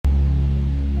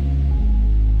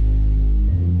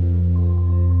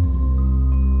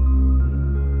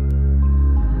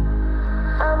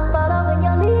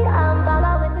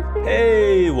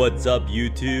What's up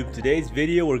YouTube? Today's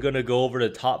video we're gonna go over the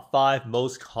top 5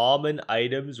 most common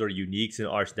items or uniques in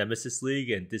Archnemesis League,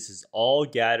 and this is all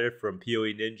gathered from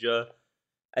PoE Ninja.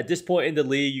 At this point in the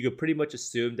league, you can pretty much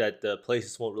assume that the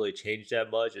places won't really change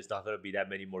that much. It's not gonna be that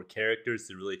many more characters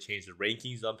to really change the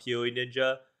rankings on PoE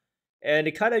Ninja. And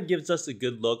it kind of gives us a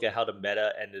good look at how the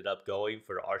meta ended up going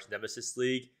for the Archnemesis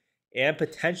League, and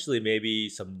potentially maybe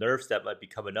some nerfs that might be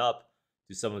coming up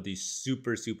to some of these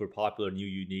super popular new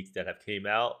uniques that have came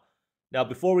out. Now,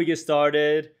 before we get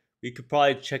started, we could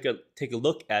probably take a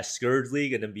look at Scourge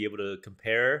League and then be able to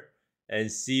compare and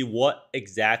see what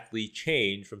exactly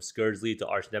changed from Scourge League to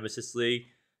Archnemesis League.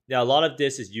 Now, a lot of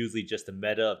this is usually just the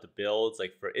meta of the builds.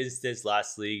 Like, for instance,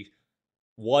 last league,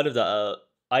 one of the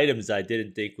items I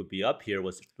didn't think would be up here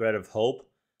was Thread of Hope.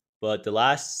 But the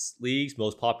last league's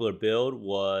most popular build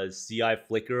was CI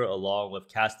Flicker along with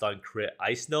Cast on Crit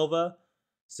Ice Nova.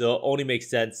 So it only makes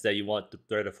sense that you want the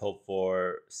Thread of Hope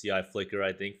for CI Flicker,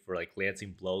 I think, for like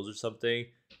Lancing Blows or something.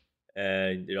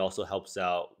 And it also helps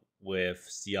out with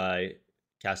CI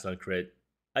Cast on Crit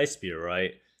Ice Spear,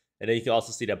 right? And then you can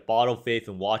also see that Bottle Faith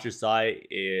and Watcher Sight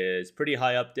is pretty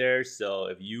high up there. So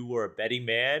if you were a betting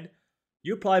man,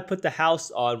 you'd probably put the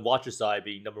house on Watcher Sight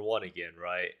being number 1 again,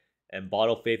 right? And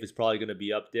Bottle Faith is probably going to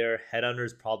be up there. Headhunter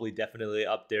is probably definitely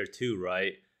up there too,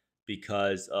 right?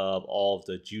 Because of all of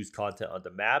the juice content on the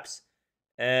maps.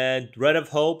 And Thread of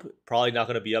Hope, probably not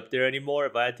going to be up there anymore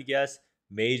if I had to guess.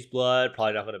 Mage Blood,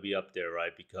 probably not going to be up there,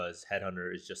 right? Because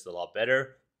Headhunter is just a lot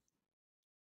better.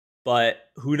 But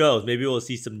who knows? Maybe we'll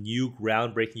see some new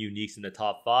groundbreaking uniques in the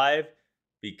top 5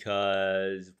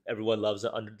 because everyone loves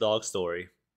an underdog story.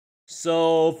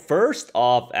 So first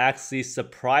off, actually,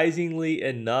 surprisingly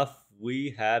enough,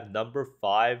 we have number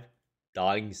 5,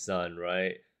 Dying Sun,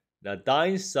 right? Now,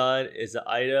 Dying Sun is an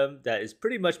item that is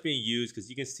pretty much being used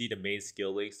because you can see the main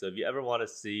skill link. So if you ever want to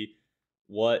see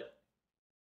what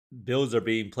builds are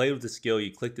being played with the skill,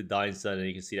 you click the Dying Sun and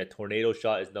you can see that Tornado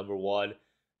Shot is number 1,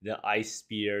 the Ice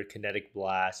Spear, Kinetic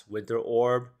Blast, Winter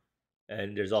Orb,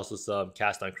 and there's also some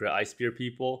Cast on Crit Ice Spear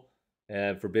people,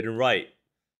 and Forbidden Right.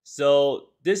 So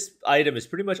this item is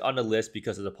pretty much on the list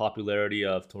because of the popularity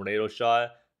of Tornado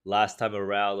Shot. Last time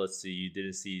around, let's see, you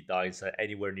didn't see Dying Sun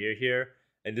anywhere near here.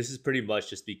 And this is pretty much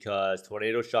just because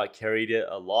Tornado Shot carried it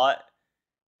a lot.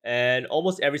 And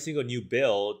almost every single new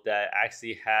build that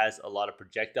actually has a lot of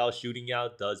projectile shooting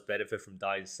out does benefit from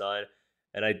Dying Sun.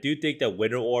 And I do think that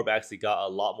Winter Orb actually got a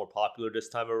lot more popular this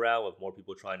time around with more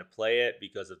people trying to play it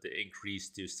because of the increase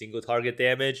to single target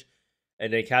damage.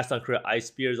 And then Cast on Crit Ice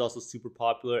Spear is also super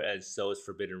popular, and so is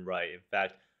Forbidden Right. In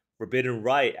fact, Forbidden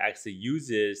Right actually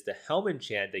uses the Helm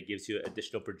enchant that gives you an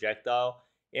additional projectile,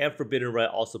 and Forbidden Right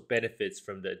also benefits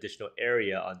from the additional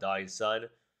area on Dying Sun.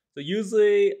 So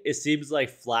usually, it seems like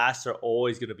flasks are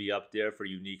always going to be up there for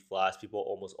unique flasks. People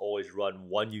almost always run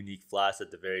one unique flask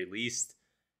at the very least.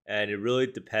 And it really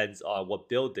depends on what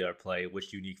build they are playing,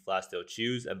 which unique flask they'll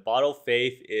choose. And Bottle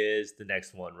Faith is the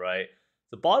next one, right?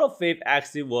 The Bottle Faith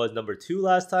actually was number 2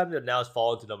 last time, and now it's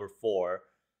fallen to number 4.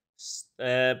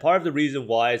 And part of the reason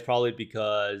why is probably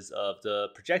because of the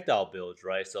projectile builds,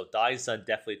 right? So Dying Sun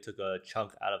definitely took a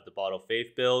chunk out of the Bottle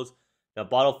Faith builds. Now,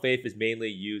 Bottle Faith is mainly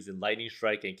used in Lightning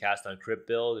Strike and Cast on Crit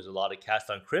build. There's a lot of Cast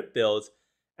on Crit builds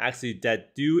actually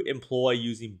that do employ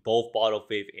using both Bottle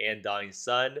Faith and Dying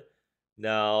Sun.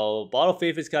 Now, Bottle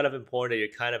Faith is kind of important that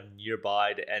you're kind of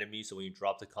nearby the enemy, so when you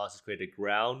drop the Consecrated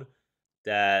Ground,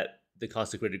 that the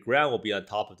Consecrated Ground will be on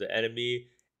top of the enemy.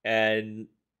 And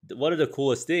one of the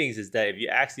coolest things is that if you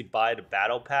actually buy the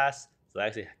Battle Pass, so I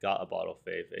actually got a Bottle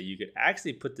Faith, and you can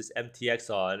actually put this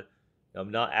MTX on. Now, I'm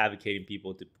not advocating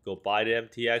people to go buy the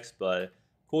MTX, but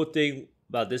cool thing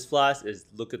about this flask is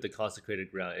look at the Consecrated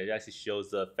Ground. It actually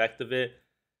shows the effect of it.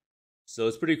 So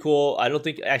it's pretty cool. I don't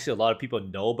think actually a lot of people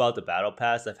know about the Battle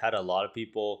Pass. I've had a lot of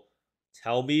people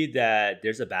tell me that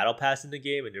there's a Battle Pass in the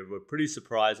game, and they were pretty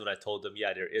surprised when I told them,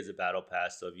 yeah, there is a Battle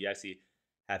Pass. So if you actually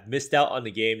have missed out on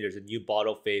the game, there's a new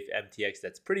Bottle Faith MTX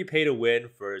that's pretty pay to win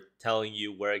for telling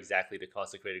you where exactly the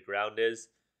Consecrated Ground is.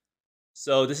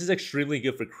 So this is extremely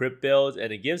good for crit builds,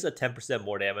 and it gives a 10%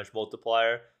 more damage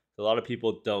multiplier. A lot of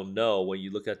people don't know when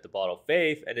you look at the Bottle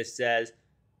Faith, and it says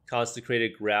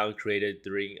Consecrated Ground created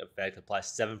during effect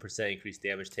applies 7% increased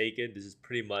damage taken. This is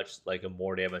pretty much like a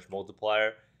more damage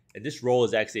multiplier. And this roll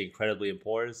is actually incredibly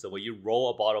important. So when you roll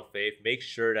a Bottle Faith, make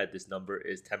sure that this number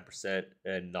is 10%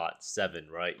 and not 7,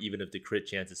 right? Even if the crit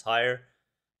chance is higher.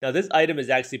 Now, this item has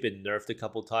actually been nerfed a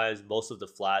couple times. Most of the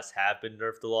flasks have been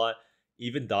nerfed a lot.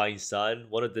 Even Dying Sun,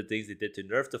 one of the things they did to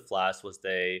nerf the flask was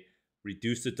they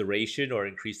reduced the duration or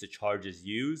increased the charges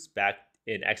used back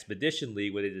in Expedition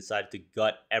League when they decided to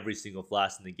gut every single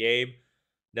flask in the game.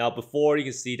 Now, before you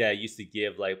can see that it used to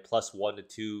give like +1 to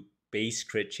 2 base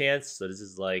crit chance. So this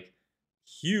is like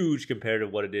huge compared to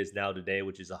what it is now today,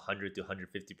 which is 100 to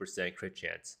 150% crit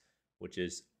chance, which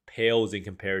is pales in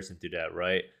comparison to that,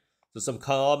 right? So some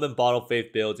common Bottle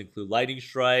Faith builds include Lightning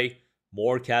Strike,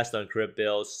 more cast on crit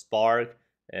builds, Spark,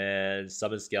 and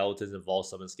Summon Skeletons and Vault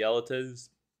Summon Skeletons.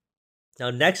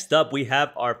 Now, next up, we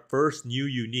have our first new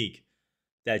unique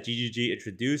that GGG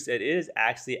introduced. It is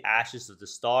actually Ashes of the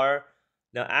Star.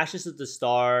 Now, Ashes of the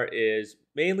Star is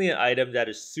mainly an item that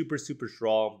is super, super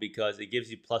strong because it gives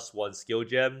you +1 skill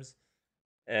gems.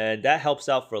 And that helps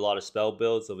out for a lot of spell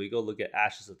builds. So we go look at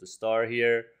Ashes of the Star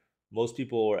here. Most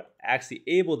people are actually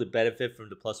able to benefit from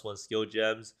the +1 skill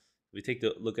gems. If we take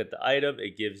a look at the item,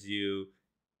 it gives you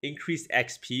increased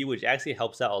XP, which actually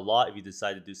helps out a lot if you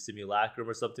decide to do Simulacrum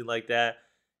or something like that.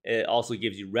 It also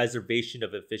gives you reservation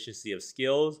of efficiency of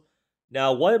skills.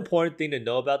 Now, one important thing to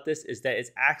know about this is that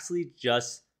it's actually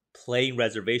just plain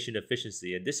reservation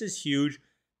efficiency. And this is huge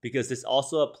because this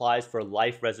also applies for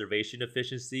life reservation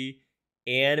efficiency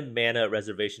and mana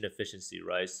reservation efficiency,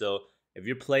 right? So if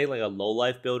you're playing like a low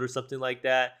life build or something like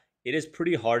that, it is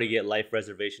pretty hard to get life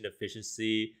reservation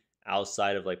efficiency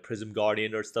outside of like Prism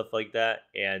Guardian or stuff like that,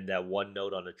 and that one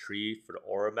note on a tree for the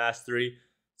Aura Mastery.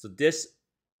 So this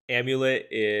amulet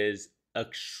is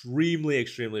extremely,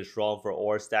 extremely strong for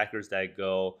aura stackers that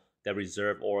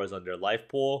reserve auras on their life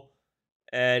pool.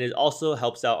 And it also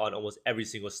helps out on almost every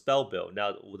single spell build.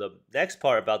 Now, the next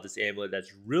part about this amulet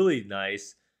that's really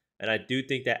nice, and I do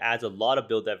think that adds a lot of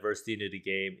build diversity into the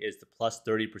game, is the plus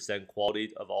 30%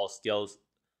 quality of all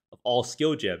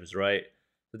skill gems, right?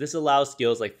 So this allows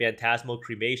skills like Phantasmal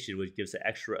Cremation, which gives an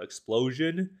extra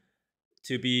explosion,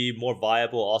 to be more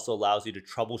viable. Also allows you to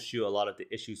troubleshoot a lot of the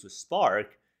issues with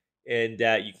Spark, in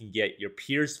that you can get your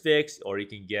Pierce fixed, or you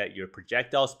can get your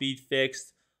projectile speed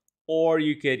fixed, or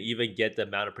you can even get the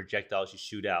amount of projectiles you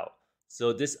shoot out.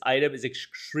 So this item is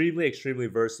extremely, extremely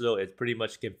versatile. It pretty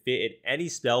much can fit in any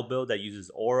spell build that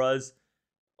uses auras,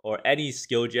 or any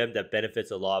skill gem that benefits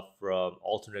a lot from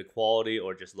alternate quality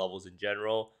or just levels in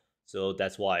general. So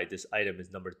that's why this item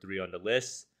is number 3 on the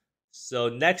list. So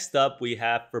next up, we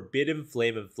have Forbidden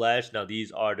Flame and Flesh. Now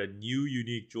these are the new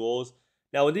unique jewels.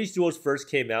 Now when these jewels first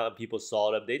came out and people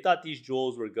saw them, they thought these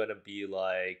jewels were gonna be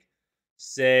like,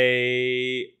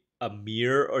 say, a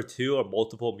mirror or two, or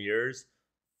multiple mirrors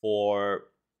for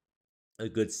a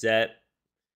good set.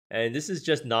 And this is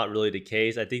just not really the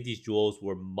case. I think these jewels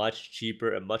were much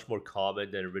cheaper and much more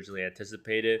common than originally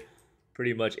anticipated.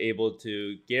 Pretty much able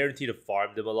to guarantee to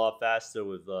farm them a lot faster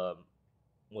with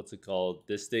what's it called?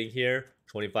 This thing here,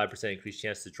 25% increased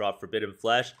chance to drop Forbidden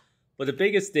Flesh. But the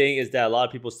biggest thing is that a lot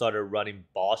of people started running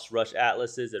Boss Rush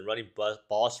Atlases, and running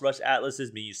Boss Rush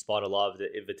Atlases mean you spawn a lot of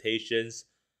the invitations,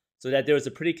 so that there was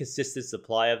a pretty consistent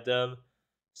supply of them.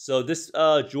 So this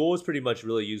jewel is pretty much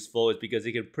really useful. It's because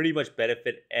it can pretty much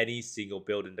benefit any single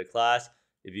build in the class.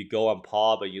 If you go on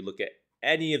PoB and you look at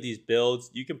any of these builds,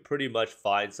 you can pretty much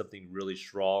find something really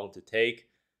strong to take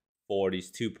for these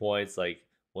 2 points. Like,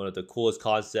 one of the coolest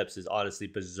concepts is honestly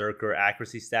Berserker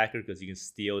Accuracy Stacker, because you can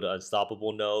steal the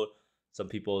Unstoppable node. Some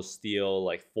people steal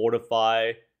like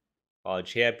Fortify on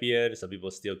Champion. Some people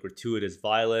steal Gratuitous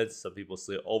Violence. Some people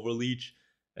steal Overleach.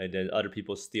 And then other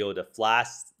people steal the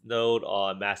Flask node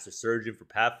on Master Surgeon for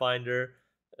Pathfinder.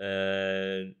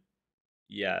 And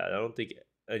yeah, I don't think...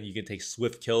 And you can take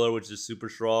Swift Killer, which is super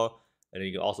strong. And then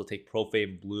you can also take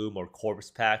Profane Bloom or Corpse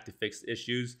Pack to fix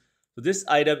issues. So this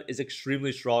item is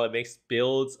extremely strong. It makes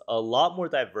builds a lot more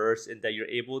diverse in that you're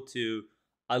able to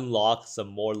unlock some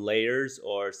more layers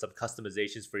or some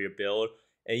customizations for your build,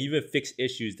 and even fix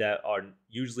issues that are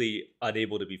usually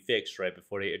unable to be fixed right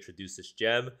before they introduce this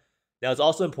gem. Now, it's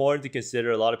also important to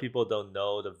consider, a lot of people don't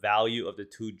know the value of the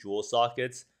 2 jewel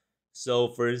sockets. So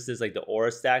for instance, like the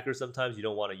Aura Stacker, sometimes you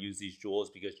don't want to use these jewels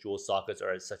because jewel sockets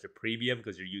are at such a premium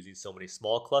because you're using so many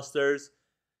small clusters.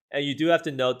 And you do have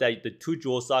to note that the 2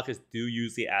 jewel sockets do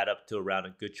usually add up to around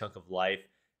a good chunk of life,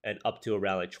 and up to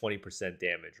around like 20%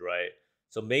 damage, right?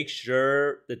 So make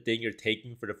sure the thing you're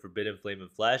taking for the Forbidden Flame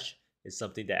and Flesh is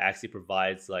something that actually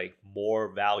provides like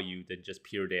more value than just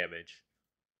pure damage.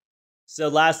 So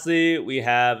lastly, we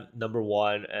have number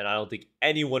 1, and I don't think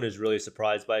anyone is really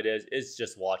surprised by this. It's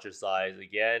just Watcher Size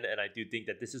again, and I do think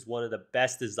that this is one of the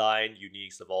best designed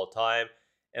uniques of all time,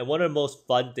 and one of the most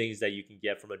fun things that you can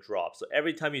get from a drop. So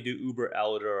every time you do Uber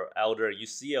Elder, you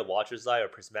see a Watcher's Eye or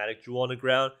Prismatic Jewel on the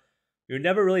ground, you're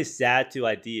never really sad to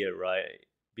ID it, right?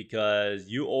 Because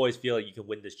you always feel like you can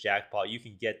win this jackpot. You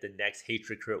can get the next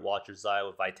Hatred Crit Watcher's Eye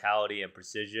with Vitality and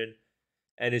Precision.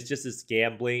 And it's just this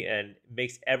gambling, and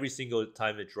makes every single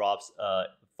time it drops a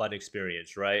fun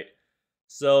experience, right?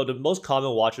 So the most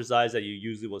common Watcher's Eyes that you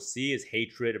usually will see is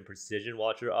Hatred and Precision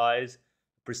Watcher Eyes.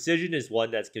 Precision is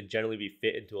one that can generally be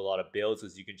fit into a lot of builds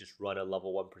because you can just run a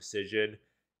level 1 Precision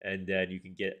and then you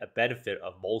can get a benefit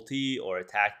of multi or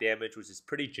attack damage, which is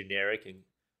pretty generic.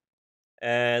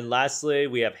 And lastly,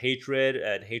 we have Hatred,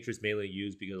 and Hatred is mainly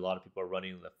used because a lot of people are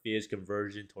running the Fizz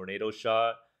Conversion Tornado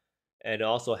Shot, and it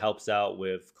also helps out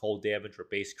with cold damage or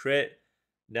base crit.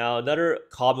 Now, another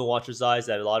common Watcher's Eyes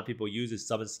that a lot of people use is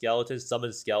Summon Skeletons.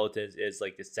 Summon Skeletons is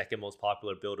like the second most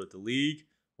popular build of the league,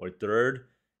 or third,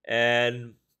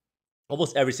 and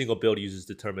almost every single build uses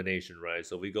Determination, right?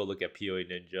 So we go look at PoE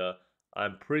Ninja.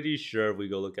 I'm pretty sure if we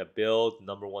go look at build,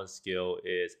 number 1 skill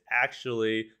is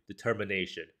actually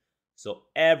Determination. So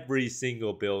every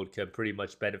single build can pretty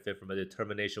much benefit from a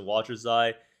Determination Watcher's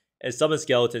Eye, and Summon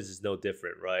Skeletons is no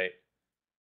different, right?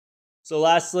 So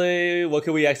lastly, what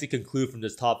can we actually conclude from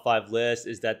this top 5 list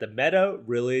is that the meta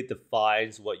really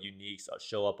defines what uniques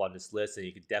show up on this list, and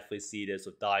you can definitely see this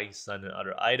with Dying Sun and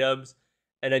other items.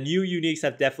 And the new uniques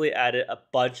have definitely added a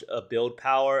bunch of build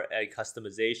power and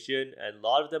customization, and a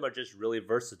lot of them are just really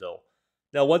versatile.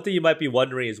 Now, one thing you might be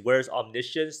wondering is where's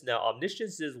Omniscience? Now,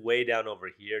 Omniscience is way down over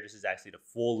here. This is actually the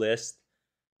full list.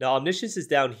 Now, Omniscience is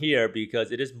down here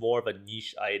because it is more of a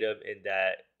niche item in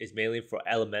that it's mainly for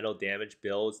elemental damage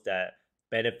builds that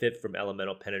benefit from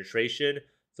elemental penetration.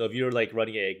 So if you're like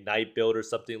running an Ignite build or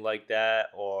something like that,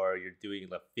 or you're doing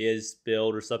a Fizz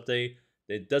build or something,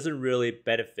 then it doesn't really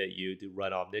benefit you to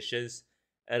run Omniscience.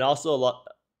 And also, a lot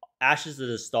Ashes of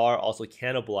the Star also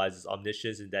cannibalizes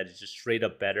Omniscience in that it's just straight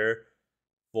up better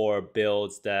for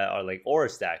builds that are like Aura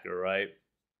Stacker, right?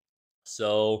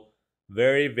 So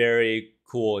very, very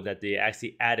cool that they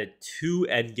actually added 2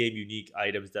 endgame unique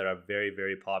items that are very,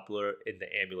 very popular in the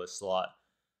amulet slot.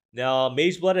 Now,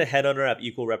 Mageblood and Headhunter have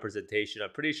equal representation.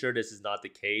 I'm pretty sure this is not the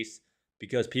case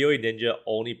because PoE Ninja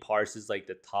only parses like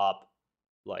the top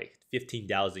like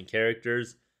 15,000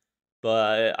 characters.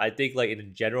 But I think like in the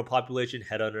general population,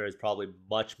 Headhunter is probably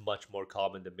much, much more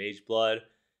common than Mageblood.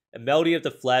 And Melody of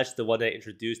the Flesh, the one that I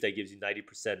introduced that gives you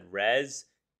 90% res,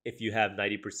 if you have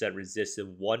 90% resist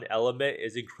in one element,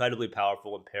 is incredibly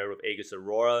powerful when paired with Aegis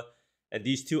Aurora. And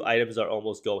these two items are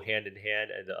almost go hand in hand,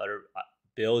 and the other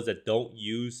builds that don't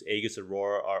use Aegis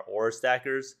Aurora are Aura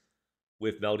Stackers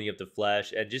with Melting of the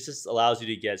Flesh, and just allows you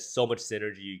to get so much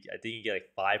synergy. I think you get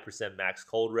like 5% max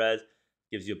cold res,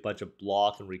 gives you a bunch of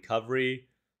block and recovery.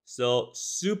 So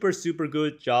super, super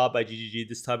good job by GGG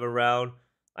this time around.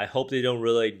 I hope they don't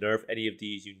really nerf any of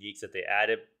these uniques that they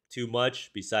added too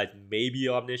much, besides maybe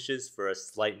Omniscience for a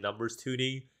slight numbers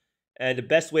tuning. And the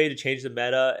best way to change the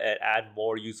meta and add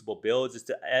more usable builds is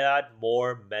to add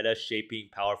more meta shaping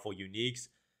powerful uniques.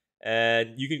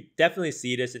 And you can definitely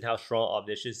see this in how strong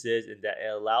Omniscience is, in that it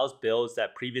allows builds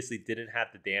that previously didn't have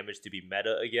the damage to be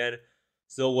meta again.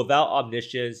 So without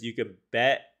Omniscience, you can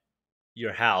bet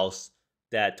your house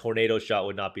that Tornado Shot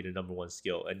would not be the number 1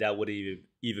 skill, and that wouldn't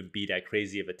even be that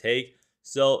crazy of a take.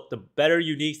 So the better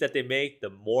uniques that they make, the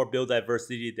more build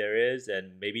diversity there is,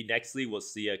 and maybe next league we'll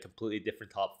see a completely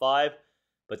different top 5.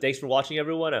 But thanks for watching,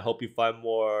 everyone. I hope you find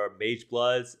more Mage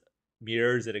Bloods,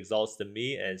 Mirrors, and Exalts than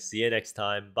me, and see you next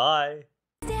time. Bye!